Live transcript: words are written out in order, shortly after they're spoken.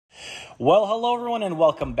Well, hello everyone and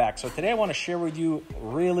welcome back. So today I want to share with you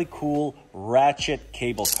really cool ratchet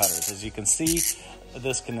cable cutters. As you can see,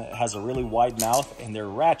 this has a really wide mouth and they're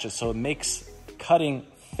ratchet, so it makes cutting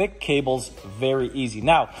thick cables very easy.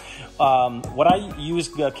 Now, what I use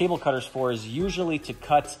cable cutters for is usually to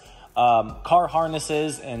cut car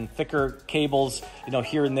harnesses and thicker cables,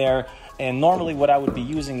 here and there. And normally what I would be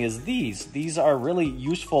using is these. These are really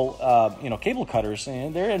useful, cable cutters,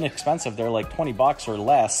 and they're inexpensive. They're like 20 bucks or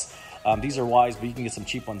less. These are wise, but you can get some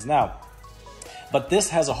cheap ones now. But this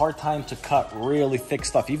has a hard time to cut really thick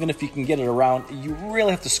stuff. Even if you can get it around, you really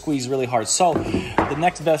have to squeeze really hard. So the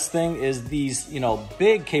next best thing is these,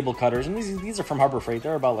 big cable cutters. And these are from Harbor Freight.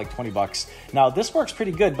 They're about like 20 bucks. Now this works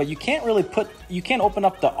pretty good, but you can't open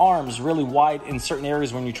up the arms really wide in certain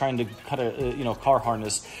areas when you're trying to cut a, car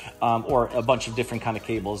harness or a bunch of different kind of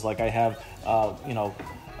cables. Like I have,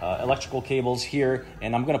 electrical cables here,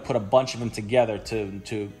 and I'm going to put a bunch of them together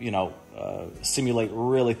to simulate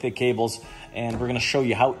really thick cables, and we're going to show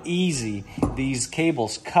you how easy these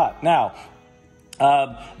cables cut. Now,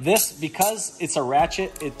 because it's a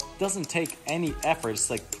ratchet, it doesn't take any effort. It's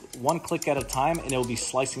like one click at a time, and it will be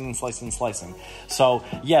slicing and slicing and slicing. So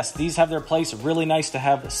yes, these have their place. Really nice to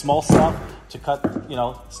have small stuff to cut,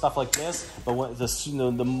 stuff like this. But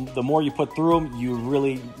the more you put through them, you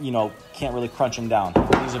really, can't really crunch them down.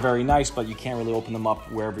 These are very nice, but you can't really open them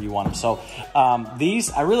up wherever you want them. So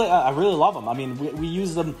these, I really love them. I mean, we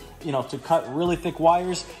use them, to cut really thick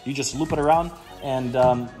wires. You just loop it around, and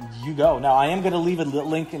you go. Now, I am going to leave a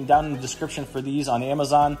link down in the description for these on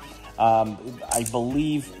Amazon. I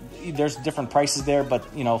believe there's different prices there, but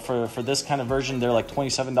for this kind of version, they're like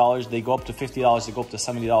 $27. They go up to $50. They go up to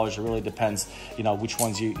 $70. It really depends, which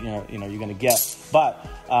ones you're going to get. But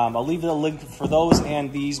I'll leave the link for those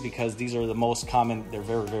and these because these are the most common. They're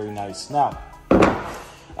very, very nice. Now,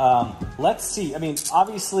 let's see. I mean,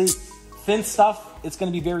 obviously, thin stuff, it's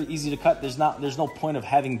going to be very easy to cut. There's no point of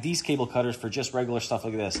having these cable cutters for just regular stuff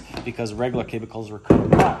like this because regular cable cutters were cut.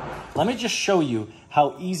 Now, let me just show you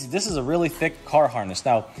how easy. This is a really thick car harness.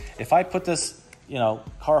 Now, if I put this,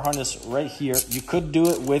 car harness right here, you could do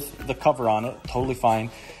it with the cover on it, totally fine.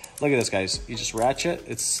 Look at this, guys. You just ratchet.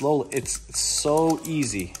 It's slow. It's so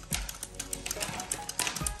easy.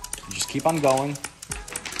 You just keep on going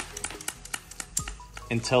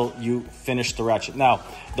until you finish the ratchet. Now,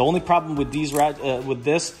 the only problem with these with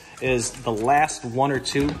this is the last one or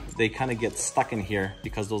two, they kind of get stuck in here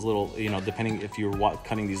because those little, depending if you're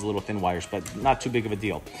cutting these little thin wires, but not too big of a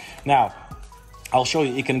deal. Now, I'll show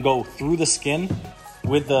you. It can go through the skin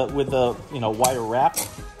with the wire wrap,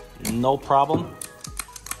 no problem.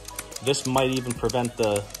 This might even prevent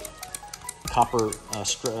the copper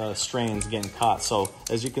strands getting caught. So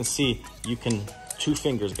as you can see, you can 2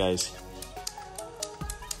 fingers, guys.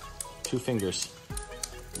 2 fingers.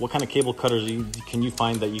 What kind of cable cutters can you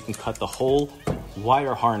find that you can cut the whole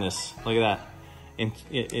wire harness? Look at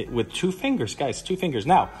that. With 2 fingers, guys, 2 fingers.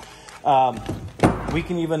 Now, we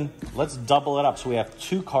can even, let's double it up. So we have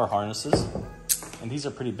 2 car harnesses, and these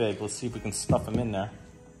are pretty big. Let's see if we can stuff them in there.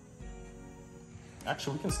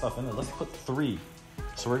 Actually, we can stuff in there. Let's put 3.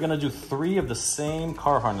 So we're gonna do 3 of the same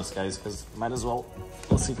car harness, guys, because might as well.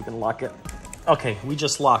 Let's see if we can lock it. Okay, we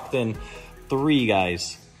just locked in 3,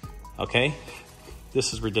 guys. Okay,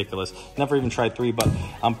 this is ridiculous. Never even tried 3, but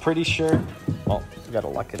I'm pretty sure. Well, we gotta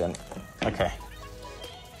lock it in. Okay.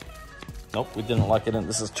 Nope, we didn't lock it in.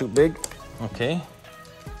 This is too big. Okay.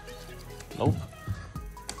 Nope.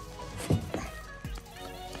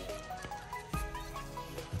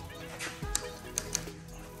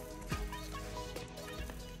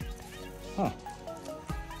 Huh.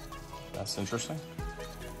 That's interesting.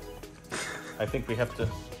 I think we have to.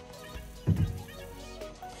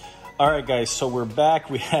 All right, guys, so we're back.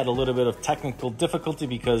 We had a little bit of technical difficulty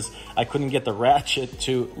because I couldn't get the ratchet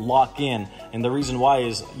to lock in. And the reason why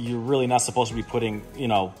is you're really not supposed to be putting,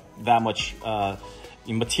 that much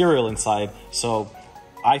material inside. So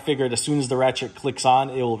I figured as soon as the ratchet clicks on,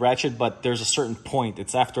 it will ratchet, but there's a certain point.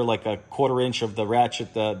 It's after like a 1/4 inch of the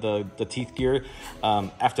ratchet, the teeth gear.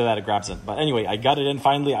 After that, it grabs it. But anyway, I got it in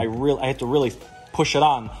finally. I had to really push it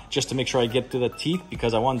on just to make sure I get to the teeth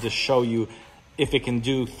because I wanted to show you if it can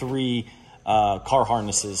do 3 car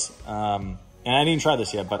harnesses. And I didn't try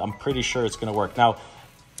this yet, but I'm pretty sure it's going to work. Now,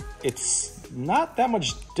 it's not that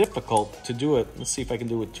much difficult to do it. Let's see if I can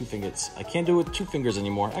do it with 2 fingers. I can't do it with 2 fingers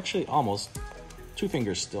anymore. Actually, almost 2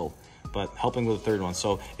 fingers still, but helping with the 3rd one.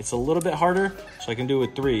 So it's a little bit harder, so I can do it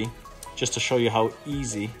with 3 just to show you how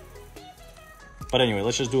easy. But anyway,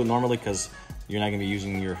 let's just do it normally because you're not going to be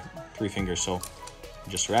using your 3 fingers. So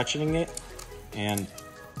just ratcheting it, and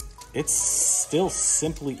it's still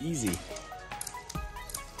simply easy.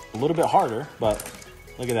 A little bit harder, but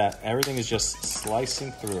look at that. Everything is just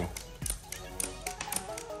slicing through.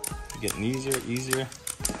 Getting easier.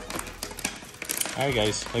 All right,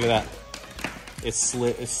 guys, look at that. It's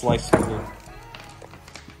sliced through.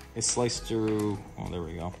 It's sliced through, oh, there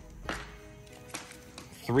we go.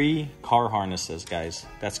 3 car harnesses, guys.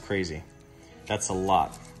 That's crazy. That's a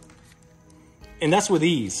lot. And that's with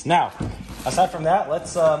ease. Now, aside from that,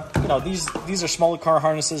 let's, you know, these are smaller car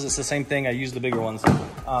harnesses. It's the same thing. I use the bigger ones.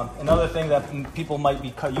 Another thing that people might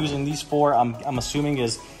be using these for, I'm assuming,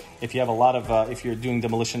 is if you have a lot of, if you're doing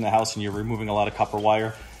demolition in the house and you're removing a lot of copper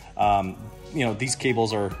wire, you know, these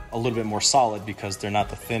cables are a little bit more solid because they're not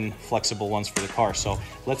the thin, flexible ones for the car. So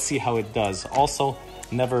let's see how it does. Also,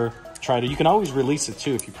 never try to, you can always release it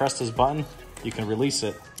too. If you press this button, you can release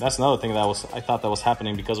it. That's another thing that I thought that was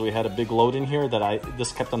happening because we had a big load in here that I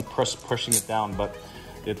just kept on pushing it down, but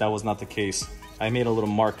that was not the case. I made a little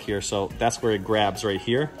mark here, so that's where it grabs right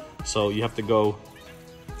here. So you have to go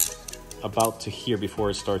about to here before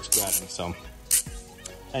it starts grabbing. So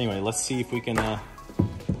anyway, let's see if we can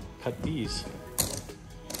cut these.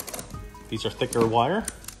 These are thicker wire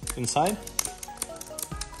inside.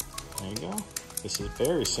 There you go. This is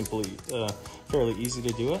very simply, fairly easy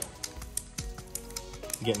to do it.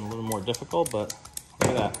 Getting a little more difficult, but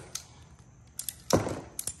look at that.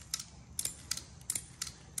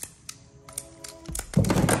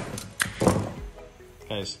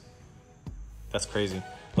 Guys, that's crazy.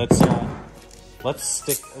 Let's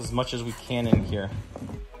stick as much as we can in here.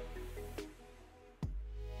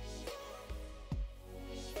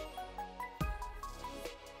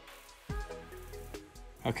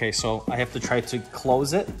 Okay, so I have to try to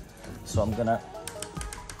close it. So I'm gonna,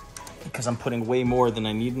 because I'm putting way more than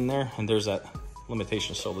I need in there, and there's that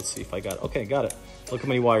limitation. So let's see if I got it. Okay, got it. Look how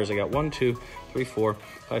many wires I got. 1, 2, 3, 4,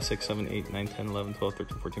 5, 6, 7, 8, 9, 10, 11, 12,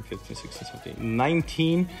 13, 14, 15, 16, 17,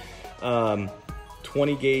 19,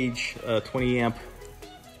 20 gauge, 20 amp,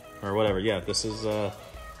 or whatever. Yeah, this is,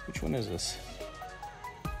 which one is this?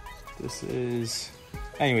 This is,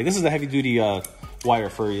 anyway, this is the heavy duty wire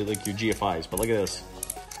for like your GFIs, but look at this.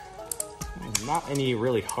 Not any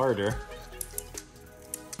really harder.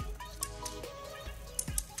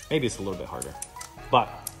 Maybe it's a little bit harder, but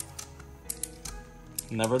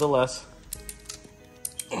nevertheless,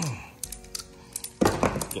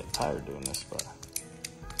 getting tired doing this, but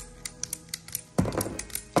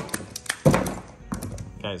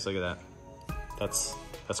guys, look at that. That's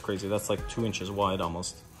crazy. That's like 2 inches wide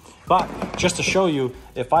almost. But just to show you,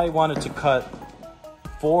 if I wanted to cut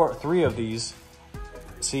 3 of these,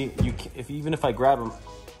 see, even if I grab them,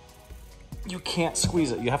 you can't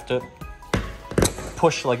squeeze it. You have to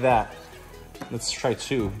push like that. Let's try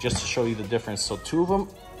 2 just to show you the difference. So 2 of them,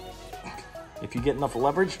 if you get enough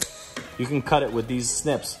leverage, you can cut it with these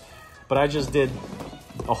snips. But I just did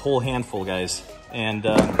a whole handful, guys. And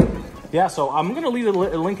yeah, so I'm gonna leave a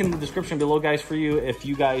link in the description below, guys, for you. If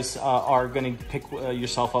you guys are gonna pick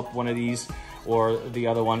yourself up one of these or the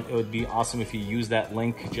other one, it would be awesome if you use that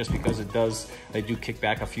link, just because they do kick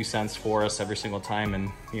back a few cents for us every single time,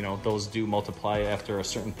 and you know, those do multiply after a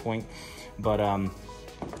certain point. But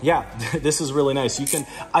yeah, this is really nice.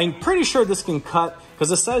 I'm pretty sure this can cut,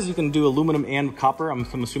 because it says you can do aluminum and copper. I'm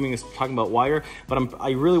assuming it's talking about wire, but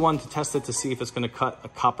I really wanted to test it to see if it's going to cut a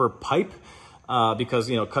copper pipe,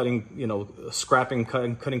 because, you know, cutting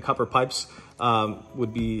copper pipes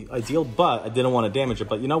would be ideal, but I didn't want to damage it.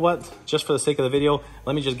 But you know what? Just for the sake of the video,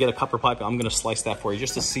 let me just get a copper pipe. I'm going to slice that for you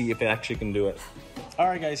just to see if it actually can do it. All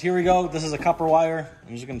right, guys, here we go. This is a copper wire.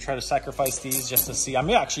 I'm just going to try to sacrifice these just to see. I'm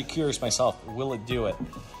actually curious myself. Will it do it?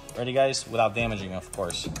 Ready, guys? Without damaging, of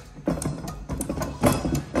course.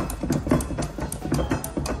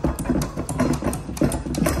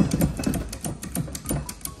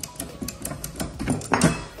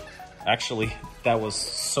 Actually, that was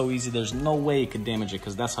so easy. There's no way it could damage it,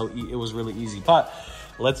 because that's how it was really easy. But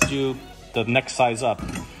let's do the next size up,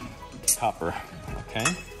 copper, okay?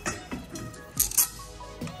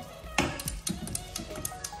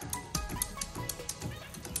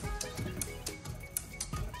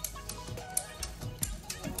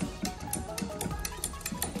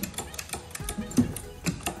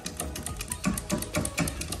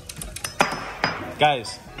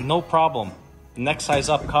 Guys, no problem. Next size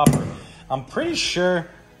up, copper. I'm pretty sure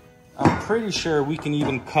we can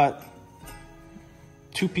even cut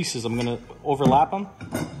 2 pieces. I'm gonna overlap them,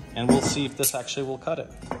 and we'll see if this actually will cut it.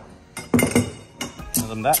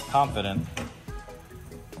 And I'm that confident.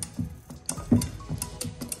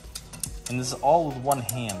 And this is all with one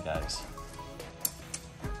hand, guys.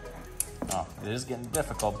 Oh, it is getting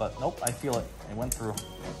difficult, but nope, I feel it. It went through.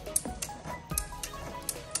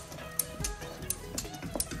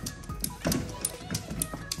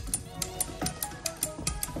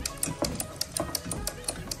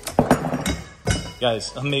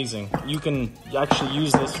 Guys, amazing. You can actually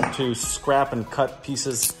use this to scrap and cut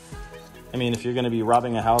pieces. I mean, if you're gonna be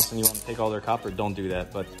robbing a house and you want to take all their copper, don't do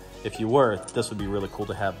that. But if you were, this would be really cool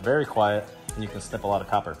to have. Very quiet, and you can snip a lot of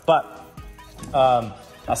copper. But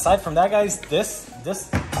aside from that, guys, this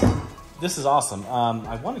is awesome.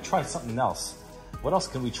 I want to try something else. What else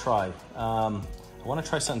can we try? I want to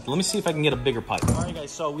try something. Let me see if I can get a bigger pipe. All right,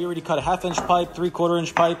 guys, so we already cut a 1/2 inch pipe, 3/4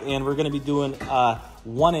 inch pipe, and we're going to be doing a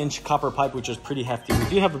 1 inch copper pipe, which is pretty hefty. We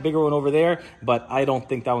do have a bigger one over there, but I don't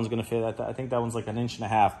think that one's going to fit. I think that one's like 1.5 inches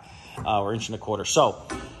or 1.25 inches. So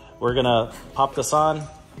we're going to pop this on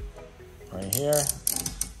right here.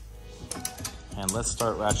 And let's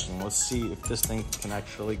start ratcheting. Let's see if this thing can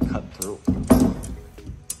actually cut through.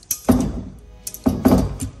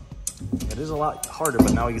 It is a lot harder,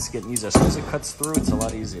 but now it's getting easier. As soon as it cuts through, it's a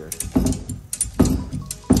lot easier.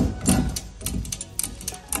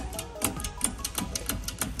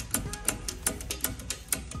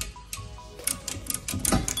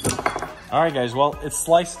 All right, guys. Well, it's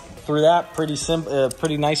sliced through that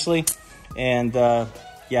pretty nicely, and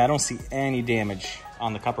yeah, I don't see any damage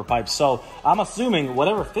on the copper pipe. So I'm assuming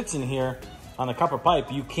whatever fits in here on the copper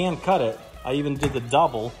pipe, you can cut it. I even did the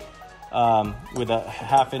double with a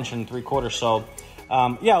 1/2 inch and 3/4. So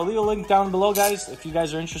yeah, I'll leave a link down below, guys. If you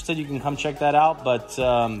guys are interested, you can come check that out. But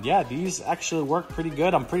yeah, these actually work pretty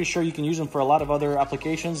good. I'm pretty sure you can use them for a lot of other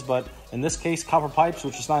applications, but in this case, copper pipes,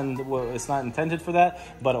 which is it's not intended for that.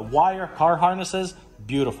 But wire car harnesses,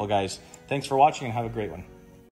 beautiful, guys. Thanks for watching and have a great one.